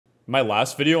In my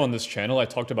last video on this channel, I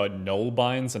talked about null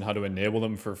binds and how to enable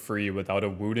them for free without a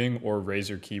wooting or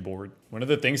Razer keyboard. One of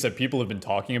the things that people have been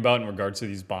talking about in regards to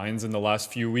these binds in the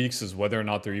last few weeks is whether or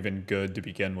not they're even good to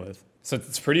begin with. Since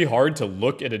it's pretty hard to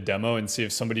look at a demo and see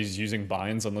if somebody's using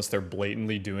binds unless they're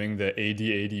blatantly doing the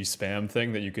AD spam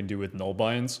thing that you can do with null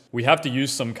binds, we have to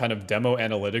use some kind of demo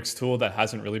analytics tool that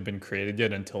hasn't really been created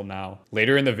yet until now.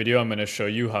 Later in the video, I'm going to show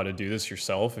you how to do this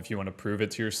yourself if you want to prove it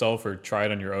to yourself or try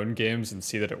it on your own games and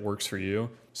see that it works for you.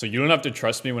 So you don't have to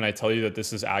trust me when I tell you that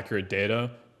this is accurate data,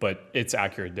 but it's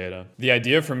accurate data. The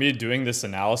idea for me doing this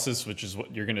analysis, which is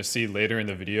what you're gonna see later in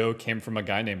the video, came from a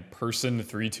guy named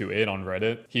Person328 on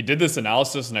Reddit. He did this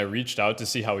analysis and I reached out to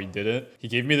see how he did it. He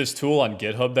gave me this tool on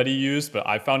GitHub that he used, but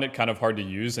I found it kind of hard to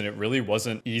use and it really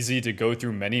wasn't easy to go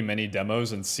through many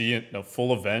demos and see in a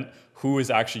full event who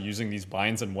is actually using these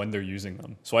binds and when they're using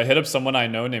them. So I hit up someone I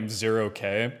know named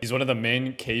 0K. He's one of the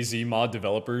main KZ mod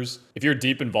developers. If you're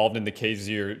deep involved in the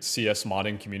KZ or CS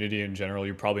modding community in general,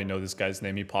 you probably know this guy's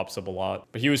name. He pops up a lot.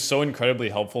 But he was so incredibly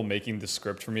helpful making the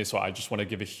script for me, so I just want to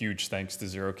give a huge thanks to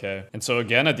 0K. And so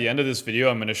again, at the end of this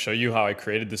video, I'm going to show you how I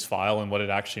created this file and what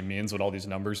it actually means, what all these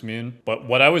numbers mean. But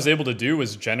what I was able to do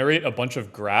was generate a bunch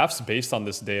of graphs based on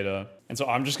this data. And so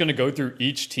I'm just going to go through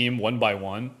each team one by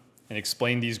one and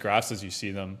explain these graphs as you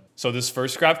see them. So this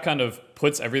first graph kind of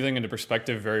puts everything into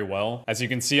perspective very well. As you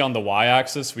can see on the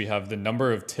y-axis, we have the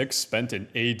number of ticks spent in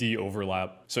AD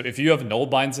overlap. So if you have null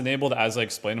binds enabled, as I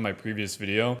explained in my previous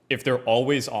video, if they're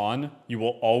always on, you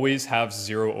will always have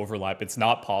 0 overlap. It's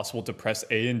not possible to press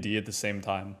A and D at the same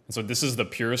time. And so this is the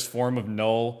purest form of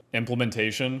null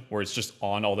implementation where it's just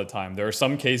on all the time. There are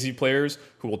some KZ players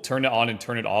who will turn it on and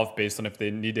turn it off based on if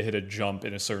they need to hit a jump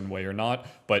in a certain way or not.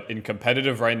 But in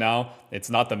competitive right now, it's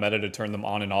not the meta to turn them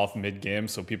on and off mid-game,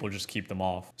 so people just keep them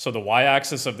off. So the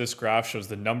y-axis of this graph shows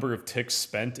the number of ticks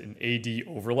spent in AD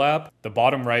overlap. The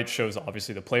bottom right shows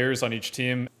obviously the players on each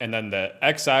team, and then the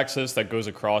x-axis that goes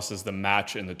across is the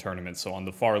match in the tournament. So on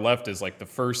the far left is like the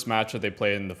first match that they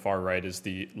played, and the far right is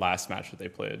the last match that they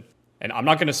played. And I'm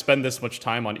not going to spend this much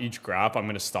time on each graph. I'm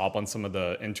going to stop on some of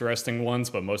the interesting ones,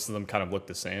 but most of them kind of look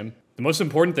the same. The most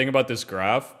important thing about this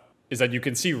graph is that you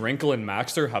can see Wrinkle and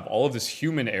Maxter have all of this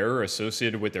human error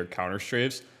associated with their counter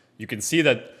strafes. You can see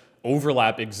that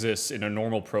overlap exists in a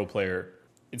normal pro player.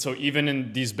 And so even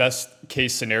in these best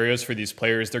case scenarios for these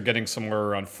players, they're getting somewhere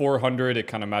around 400. It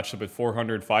kind of matched up with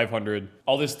 400, 500.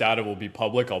 All this data will be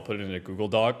public. I'll put it in a Google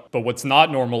Doc. But what's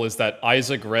not normal is that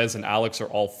Isaac, Rez, and Alex are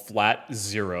all flat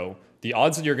 0. The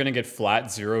odds that you're going to get flat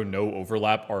 0, no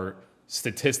overlap are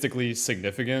statistically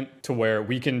significant to where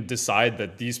we can decide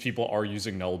that these people are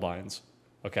using null binds.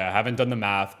 Okay, I haven't done the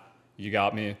math. You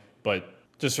got me. But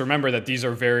just remember that these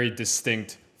are very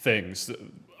distinct things.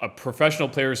 A professional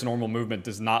player's normal movement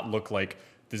does not look like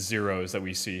the zeros that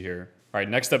we see here. All right,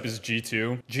 next up is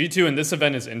G2. G2 in this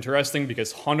event is interesting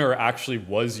because Hunter actually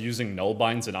was using null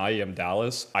binds in IEM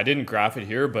Dallas. I didn't graph it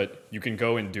here, but you can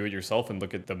go and do it yourself and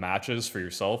look at the matches for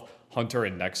yourself. Hunter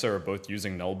and Nexa are both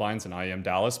using null binds in IEM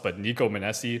Dallas, but Nico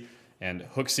Manesi and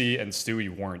Hooksy and Stewie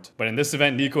weren't. But in this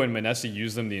event, Nico and Manesi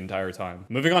used them the entire time.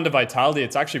 Moving on to Vitality,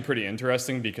 it's actually pretty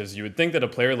interesting because you would think that a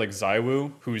player like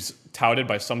ZywOo, who's touted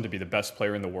by some to be the best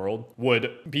player in the world, would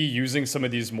be using some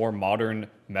of these more modern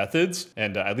methods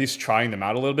and at least trying them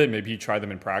out a little bit. Maybe he tried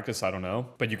them in practice, I don't know.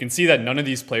 But you can see that none of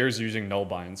these players are using null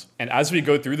binds. And as we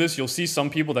go through this, you'll see some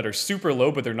people that are super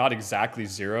low, but they're not exactly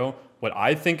 0. What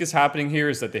I think is happening here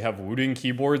is that they have wooting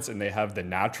keyboards and they have the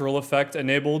natural effect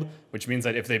enabled, which means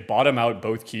that if they bottom out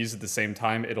both keys at the same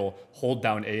time, it'll hold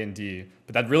down A and D.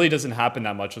 But that really doesn't happen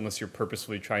that much unless you're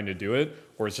purposefully trying to do it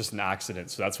or it's just an accident.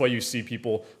 So that's why you see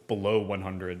people below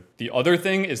 100. The other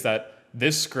thing is that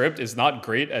this script is not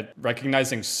great at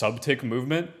recognizing sub-tick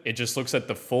movement. It just looks at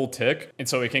the full tick. And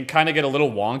so it can kind of get a little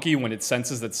wonky when it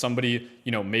senses that somebody,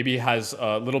 you know, maybe has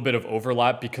a little bit of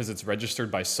overlap because it's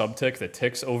registered by sub-tick, the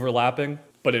ticks overlapping.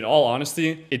 But in all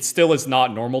honesty, it still is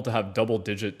not normal to have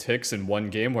double-digit ticks in one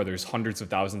game where there's hundreds of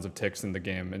thousands of ticks in the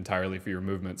game entirely for your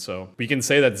movement. So we can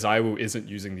say that ZywOo isn't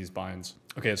using these binds.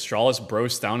 Okay, Astralis, Bro,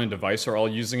 Stown, and Device are all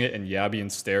using it, and Yabby and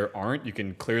Stare aren't. You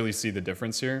can clearly see the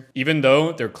difference here. Even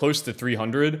though they're close to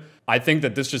 300, I think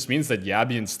that this just means that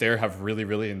Yabby and Stare have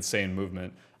really insane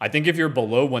movement. I think if you're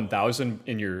below 1,000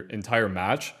 in your entire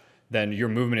match, then your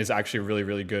movement is actually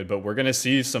really good. But we're gonna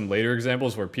see some later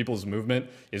examples where people's movement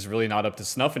is really not up to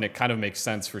snuff, and it kind of makes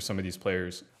sense for some of these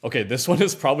players. Okay, this one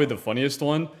is probably the funniest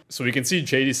one. So we can see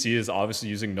JDC is obviously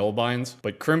using null binds,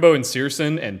 but Crimbo and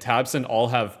Searson and Tabson all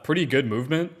have pretty good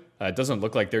movement. It doesn't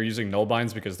look like they're using null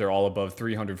binds because they're all above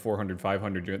 300, 400,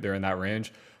 500, they're in that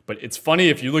range. But it's funny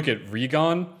if you look at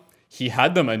Regon, he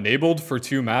had them enabled for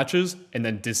 2 matches and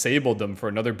then disabled them for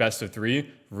another best of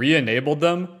 3, re-enabled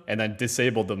them, and then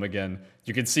disabled them again.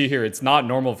 You can see here, it's not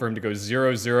normal for him to go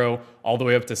 0, 0, all the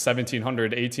way up to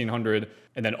 1700, 1800,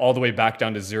 and then all the way back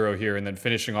down to 0 here, and then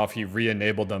finishing off, he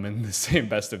re-enabled them in the same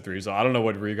best of 3. So I don't know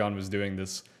what Regon was doing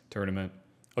this tournament.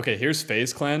 Okay, here's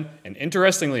FaZe Clan, and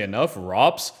interestingly enough,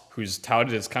 Rops, who's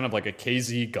touted as kind of like a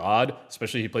KZ god,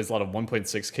 especially he plays a lot of 1.6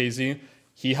 KZ,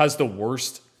 he has the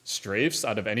worst strafes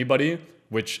out of anybody,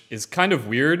 which is kind of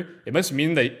weird. It must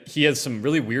mean that he has some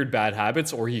really weird bad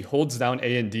habits, or he holds down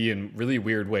A and D in really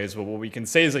weird ways. But what we can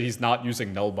say is that he's not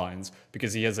using null binds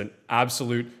because he has an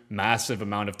absolute massive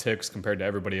amount of ticks compared to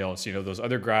everybody else. You know, those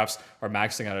other graphs are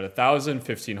maxing out at 1,000,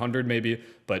 1,500 maybe,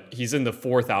 but he's in the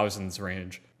 4,000s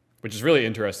range, which is really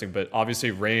interesting. But obviously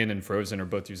Rain and Frozen are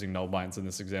both using null binds in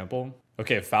this example.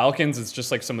 Okay, Falcons, it's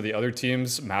just like some of the other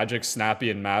teams. Magic,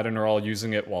 Snappy, and Madden are all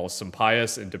using it, while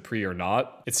Sampaius and Dupree are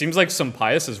not. It seems like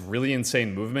Sampaius has really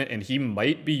insane movement, and he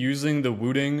might be using the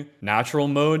Wooting natural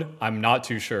mode. I'm not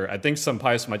too sure. I think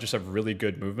Sampaius might just have really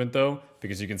good movement, though,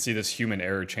 because you can see this human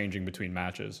error changing between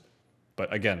matches.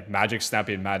 But again, Magic,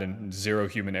 Snappy, and Madden, 0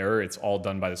 human error. It's all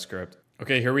done by the script.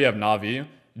 Okay, here we have Na'Vi.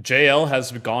 JL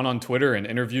has gone on Twitter in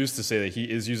interviews to say that he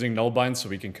is using nullbind, so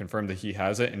we can confirm that he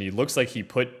has it, and he looks like he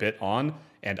put Bit on,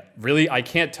 and really I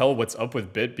can't tell what's up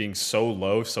with Bit being so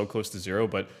low, so close to 0,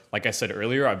 but like I said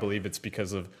earlier, I believe it's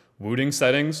because of Wooting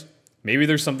settings. Maybe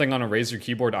there's something on a Razer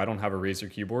keyboard. I don't have a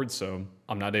Razer keyboard, so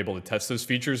I'm not able to test those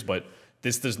features, but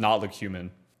this does not look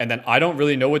human. And then I don't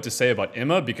really know what to say about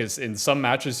Imma, because in some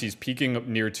matches he's peaking up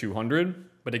near 200.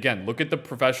 But again, look at the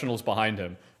professionals behind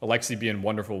him. Alexi being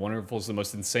wonderful. Wonderful is the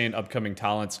most insane upcoming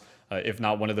talents, if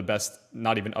not one of the best,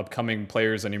 not even upcoming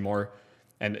players anymore.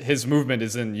 And his movement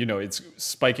is in, you know, it's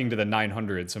spiking to the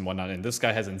 900s and whatnot. And this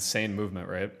guy has insane movement,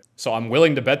 right? So I'm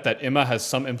willing to bet that Imma has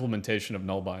some implementation of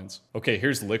nullbinds. Okay,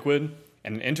 here's Liquid.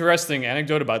 And an interesting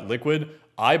anecdote about Liquid,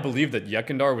 I believe that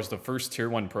Yekindar was the first tier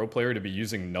 1 pro player to be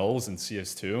using nulls in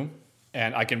CS2.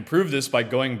 And I can prove this by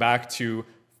going back to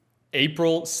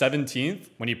April 17th,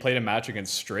 when he played a match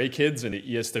against Stray Kids in the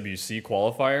ESWC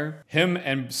qualifier. Him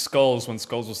and Skulls, when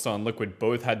Skulls was still on Liquid,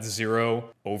 both had 0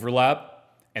 overlap.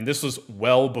 And this was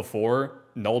well before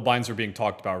nullbinds were being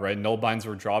talked about, right? Nullbinds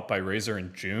were dropped by Razer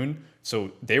in June, so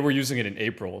they were using it in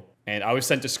April. And I was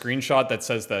sent a screenshot that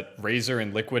says that Razer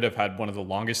and Liquid have had one of the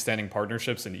longest standing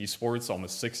partnerships in esports,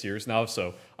 almost 6 years now.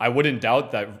 So I wouldn't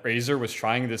doubt that Razer was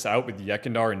trying this out with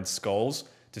Yekindar and Skulls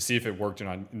to see if it worked or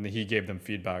not, and he gave them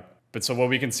feedback. But so what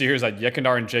we can see here is that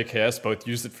Yekindar and JKS both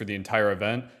used it for the entire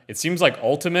event. It seems like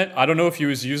Ultimate, I don't know if he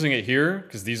was using it here,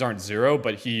 because these aren't 0,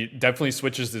 but he definitely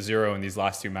switches to 0 in these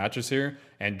last 2 matches here.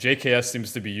 And JKS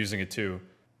seems to be using it too.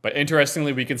 But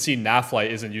interestingly, we can see Nafly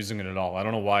isn't using it at all. I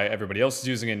don't know why everybody else is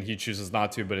using it and he chooses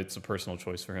not to, but it's a personal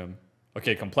choice for him.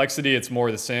 Okay, Complexity, it's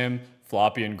more the same.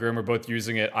 Floppy and Grim are both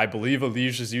using it. I believe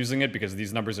Elige is using it because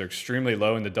these numbers are extremely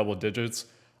low in the double digits.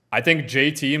 I think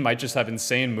JT might just have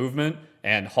insane movement,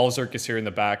 and Halzerk is here in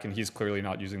the back, and he's clearly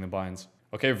not using the binds.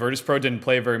 Okay, Virtus Pro didn't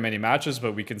play very many matches,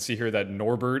 but we can see here that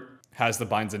Norbert has the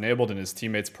binds enabled, and his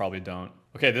teammates probably don't.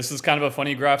 Okay, this is kind of a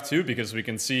funny graph too, because we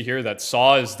can see here that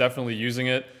Saw is definitely using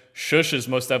it. Shush is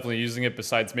most definitely using it,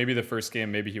 besides maybe the first game,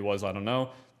 maybe he was, I don't know.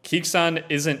 Keeksan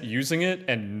isn't using it,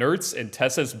 and Nertz and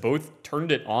Tessas both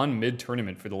turned it on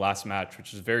mid-tournament for the last match,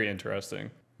 which is very interesting.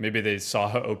 Maybe they saw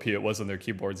how OP it was on their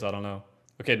keyboards, I don't know.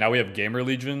 Okay, now we have Gamer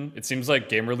Legion. It seems like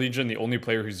Gamer Legion, the only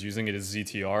player who's using it is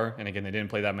ZTR. And again, they didn't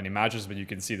play that many matches, but you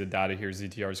can see the data here.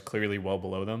 ZTR is clearly well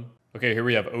below them. Okay, here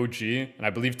we have OG, and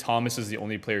I believe Thomas is the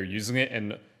only player using it.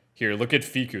 And here, look at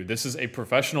Fiku. This is a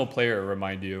professional player,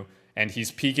 remind you, and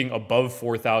he's peaking above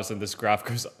 4,000. This graph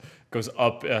goes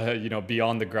up, you know,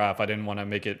 beyond the graph. I didn't want to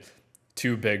make it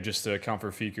too big just to account for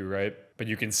Fiku, right? But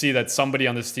you can see that somebody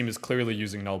on this team is clearly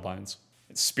using nullbinds.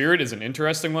 Spirit is an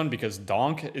interesting one because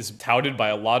Donk is touted by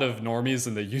a lot of normies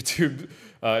in the YouTube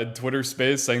Twitter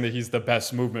space, saying that he's the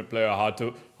best movement player, how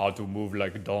to move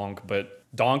like Donk. But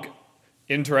Donk,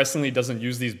 interestingly, doesn't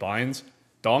use these binds.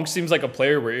 Donk seems like a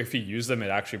player where if he used them, it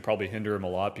actually probably hinder him a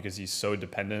lot because he's so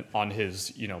dependent on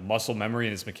his, you know, muscle memory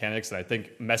and his mechanics. And I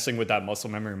think messing with that muscle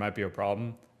memory might be a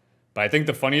problem. But I think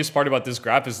the funniest part about this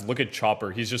graph is look at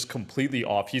Chopper. He's just completely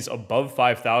off. He's above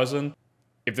 5,000.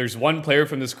 If there's one player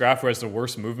from this graph who has the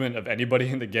worst movement of anybody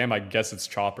in the game, I guess it's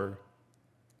Chopper,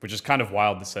 which is kind of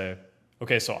wild to say.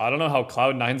 Okay, so I don't know how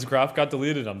Cloud9's graph got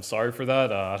deleted. I'm sorry for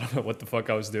that. I don't know what the fuck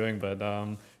I was doing, but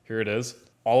here it is.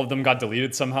 All of them got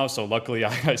deleted somehow, so luckily I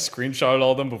screenshotted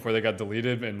all of them before they got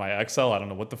deleted in my Excel. I don't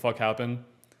know what the fuck happened.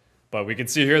 But we can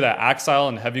see here that Axile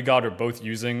and Heavy God are both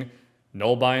using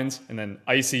null binds, and then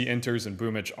Icy, Inters, and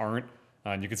Boomich aren't.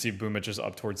 And you can see, boom, it just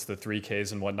up towards the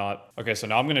 3Ks and whatnot. Okay, so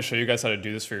now I'm gonna show you guys how to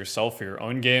do this for yourself, for your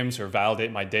own games, or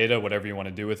validate my data, whatever you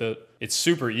wanna do with it. It's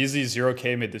super easy.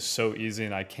 0K made this so easy,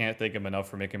 and I can't thank him enough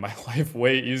for making my life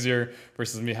way easier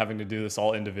versus me having to do this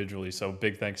all individually. So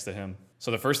big thanks to him. So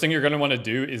the first thing you're gonna wanna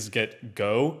do is get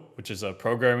Go, which is a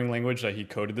programming language that he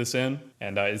coded this in.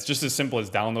 And it's just as simple as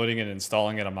downloading it and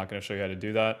installing it. I'm not gonna show you how to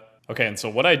do that. Okay, and so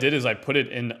what I did is I put it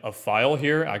in a file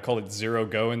here. I call it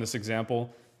 0Go in this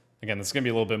example. Again, this is gonna be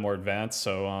a little bit more advanced,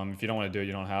 so if you don't wanna do it,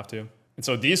 you don't have to. And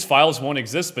so these files won't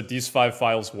exist, but these 5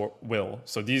 files will.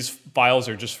 So these files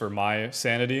are just for my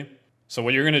sanity. So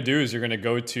what you're gonna do is you're gonna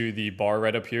go to the bar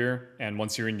right up here, and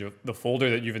once you're in the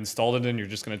folder that you've installed it in, you're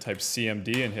just gonna type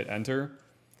cmd and hit enter.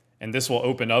 And this will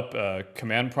open up a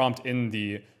command prompt in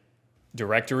the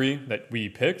directory that we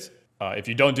picked. If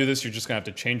you don't do this, you're just gonna have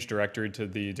to change directory to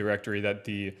the directory that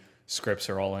the scripts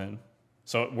are all in.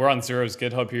 So we're on Zero's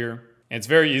GitHub here. And it's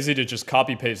very easy to just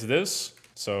copy paste this.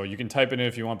 So you can type it in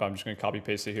if you want, but I'm just gonna copy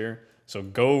paste it here. So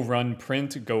go run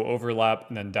print, go overlap,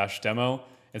 and then dash demo.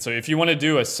 And so if you wanna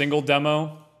do a single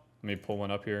demo, let me pull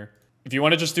one up here. If you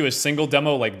wanna just do a single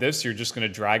demo like this, you're just gonna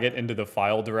drag it into the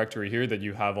file directory here that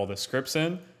you have all the scripts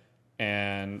in.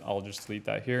 And I'll just delete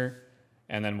that here.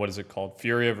 And then what is it called?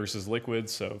 Furia versus Liquid.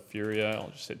 So Furia, I'll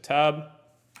just hit tab.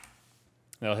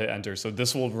 And I'll hit enter. So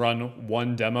this will run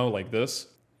one demo like this.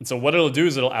 And so what it'll do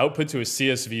is it'll output to a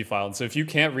CSV file. And so if you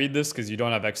can't read this because you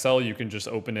don't have Excel, you can just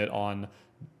open it on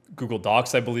Google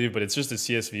Docs, I believe, but it's just a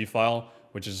CSV file,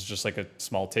 which is just like a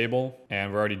small table.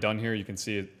 And we're already done here. You can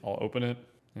see it. I'll open it.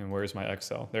 And where's my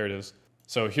Excel? There it is.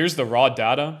 So here's the raw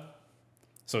data.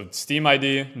 So Steam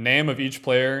ID, name of each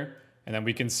player, and then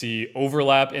we can see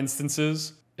overlap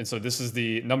instances. And so this is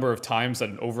the number of times that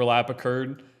an overlap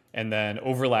occurred. And then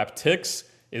overlap ticks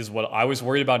is what I was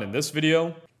worried about in this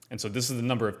video. And so this is the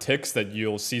number of ticks that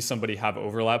you'll see somebody have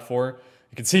overlap for.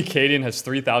 You can see Cadian has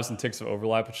 3,000 ticks of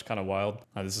overlap, which is kind of wild.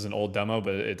 This is an old demo,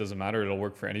 but it doesn't matter. It'll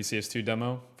work for any CS2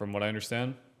 demo, from what I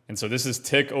understand. And so this is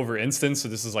tick over instance. So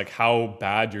this is like how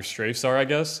bad your strafes are, I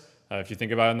guess, if you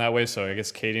think about it in that way. So I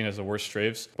guess Cadian has the worst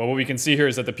strafes. But what we can see here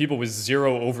is that the people with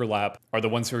 0 overlap are the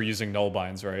ones who are using null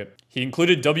binds, right? He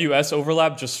included WS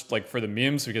overlap just like for the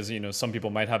memes because, you know, some people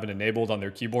might have it enabled on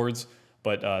their keyboards.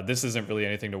 But this isn't really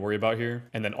anything to worry about here.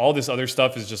 And then all this other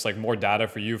stuff is just like more data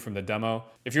for you from the demo.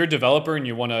 If you're a developer and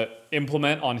you want to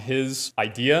implement on his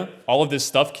idea, all of this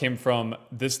stuff came from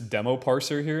this demo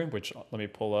parser here, which let me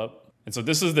pull up. And so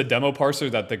this is the demo parser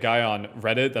that the guy on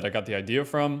Reddit that I got the idea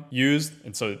from used.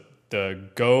 And so the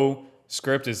Go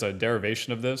script is a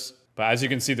derivation of this. But as you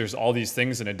can see, there's all these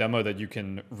things in a demo that you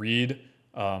can read.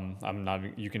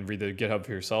 You can read the GitHub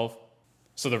for yourself.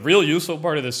 So the real useful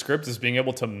part of this script is being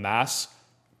able to mass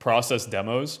process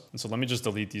demos. And so let me just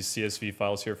delete these CSV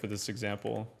files here for this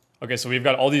example. Okay, so we've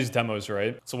got all these demos,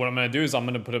 right? So what I'm gonna do is I'm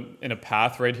gonna put them in a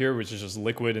path right here, which is just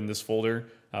liquid in this folder.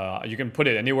 You can put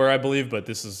it anywhere, I believe, but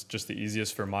this is just the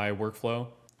easiest for my workflow.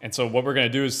 And so what we're gonna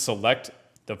do is select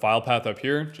the file path up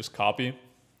here, just copy. And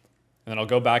then I'll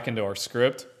go back into our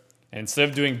script. And instead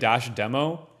of doing dash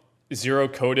demo, 0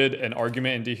 coded an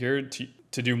argument into here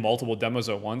to do multiple demos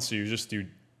at once. So you just do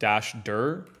dash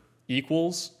dir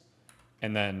equals,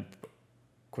 and then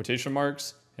quotation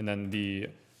marks, and then the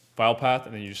file path,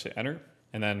 and then you just hit enter.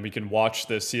 And then we can watch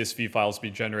the CSV files be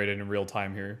generated in real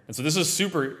time here. And so this is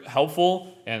super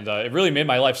helpful, and it really made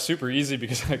my life super easy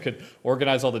because I could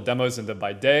organize all the demos into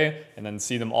by day and then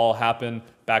see them all happen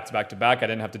back to back to back. I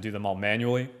didn't have to do them all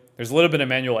manually. There's a little bit of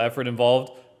manual effort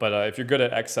involved, but if you're good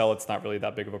at Excel, it's not really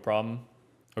that big of a problem.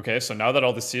 Okay, so now that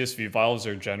all the CSV files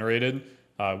are generated,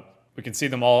 we can see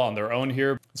them all on their own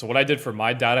here. So what I did for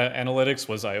my data analytics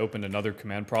was I opened another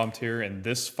command prompt here in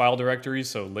this file directory,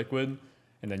 so liquid,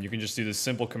 and then you can just do this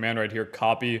simple command right here,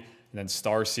 copy, and then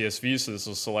star CSV, so this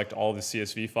will select all the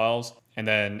CSV files. And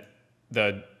then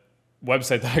the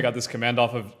website that I got this command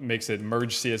off of makes it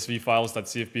merge CSV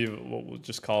files.cfb, we'll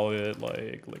just call it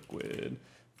like liquid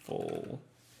full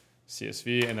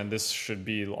CSV, and then this should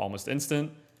be almost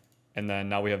instant. And then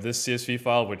now we have this CSV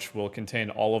file, which will contain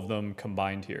all of them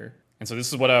combined here. And so this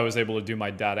is what I was able to do my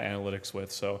data analytics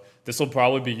with. So this will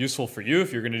probably be useful for you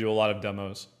if you're gonna do a lot of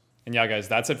demos. And yeah, guys,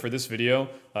 that's it for this video.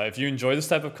 If you enjoy this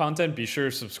type of content, be sure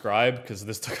to subscribe because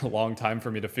this took a long time for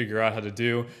me to figure out how to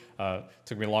do.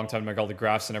 Took me a long time to make all the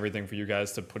graphs and everything for you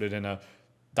guys to put it in a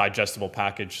digestible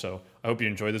package. So I hope you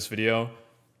enjoyed this video.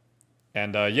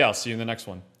 And yeah, I'll see you in the next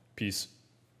one. Peace.